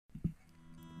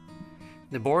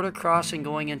The border crossing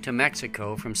going into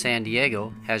Mexico from San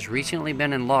Diego has recently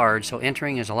been enlarged, so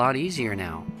entering is a lot easier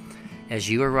now. As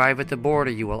you arrive at the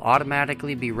border, you will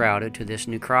automatically be routed to this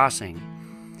new crossing.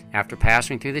 After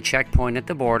passing through the checkpoint at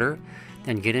the border,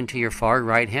 then get into your far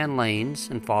right-hand lanes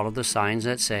and follow the signs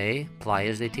that say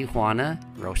Playas de Tijuana,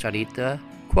 Rosarito,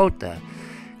 Quota.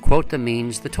 Quota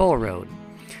means the toll road.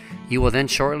 You will then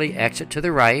shortly exit to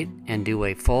the right and do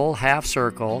a full half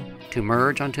circle to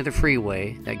merge onto the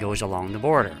freeway that goes along the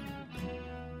border.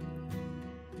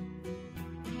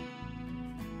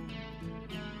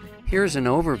 Here's an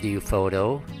overview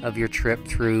photo of your trip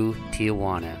through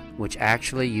Tijuana, which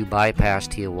actually you bypass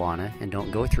Tijuana and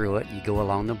don't go through it. You go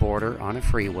along the border on a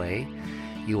freeway.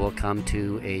 You will come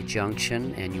to a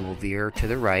junction and you will veer to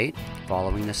the right,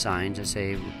 following the signs that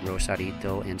say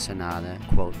Rosarito, Ensenada,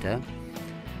 Quota.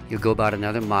 You'll go about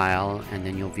another mile and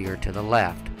then you'll veer to the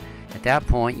left. At that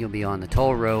point, you'll be on the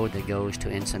toll road that goes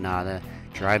to Ensenada,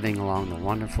 driving along the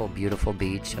wonderful, beautiful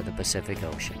beach of the Pacific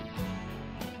Ocean.